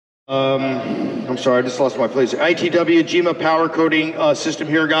I'm sorry, I just lost my place. ITW Gema Power Coating System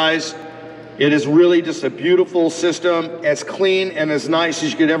here, guys. It is really just a beautiful system, as clean and as nice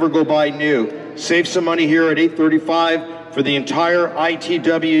as you could ever go buy new. Save some money here at $835 for the entire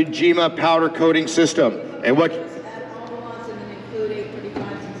ITW Gema Powder Coating System. And what?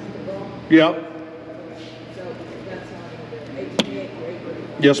 Yep.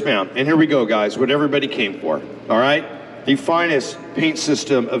 Yes, ma'am. And here we go, guys, what everybody came for, all right? The finest paint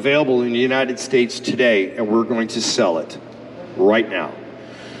system available in the United States today, and we're going to sell it right now.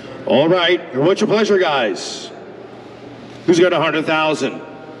 All right, and what's your pleasure, guys? Who's got 100,000?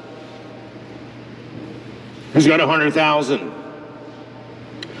 Who's got 100,000?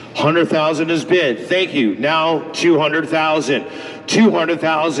 100,000 is bid. Thank you. Now 200,000.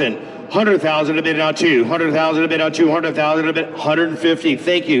 200,000. 100,000 a bid, now 200,000 a bid, now 200,000 a bid, 150.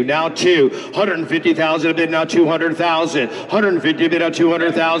 Thank you. Now 150,000 a bid, now 200,000. 150 a bid, now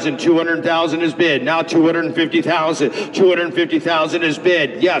 200,000. 200,000 is bid. Now 250,000. 250,000 is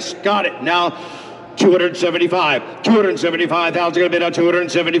bid. Yes, got it. Now 275. 275,000 going to bid on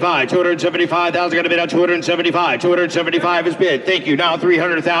 275. 275,000 going to bid on 275. 275 is bid. Thank you. Now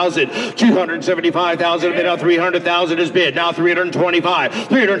 300,000. 275,000 bid on 300,000 is bid. Now 325.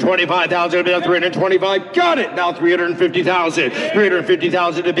 325,000 bid on 325. Got it. Now 350,000.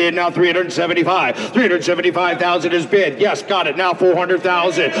 350,000 to bid. Now 375. 375,000 is bid. Yes, got it. Now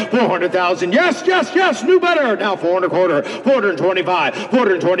 400,000. 400,000. Yes, yes, yes. New better. Now 425. 425.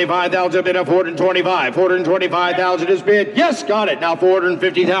 425,000 bid on 425. 425,000 is bid. Yes, got it. Now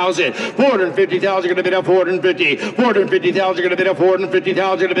 450,000. 450,000 going to bid up 450. 450,000 going to bid up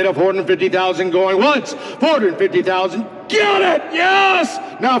 450,000. Going to bid up 450,000 going once. 450,000. Got it. Yes.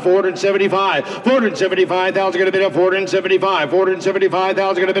 Now 475. 475,000 going to bid up 475.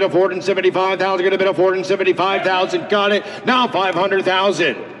 475,000 going to bid up 475,000. Going to bid up 475,000. Got it. Now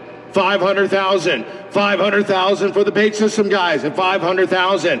 500,000. 500,000. 500,000 for the paint system, guys, at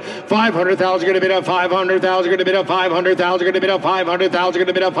 500,000. 500,000 going to bid up 500,000. Going to bid up 500,000. Going to bid up 500,000. Going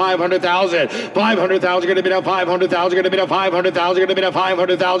to bid up 500,000. 500,000 going to bid up 500,000. Going to bid up 500,000. Going to bid up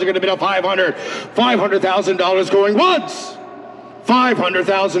 500,000. Going to bid up 500. $500,000 going once.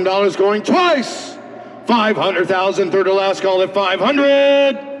 $500,000 going twice. 500,000, third to last call at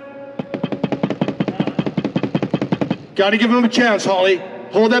 500. Got to give him a chance, Holly.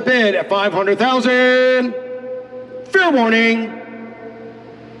 Hold that bid at 500,000. Fair warning.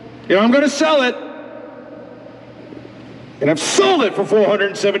 You know, I'm going to sell it. And I've sold it for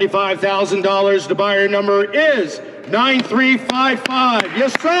 $475,000. The buyer number is 9355.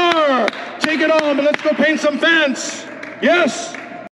 Yes, sir. Take it on, but let's go paint some fence. Yes.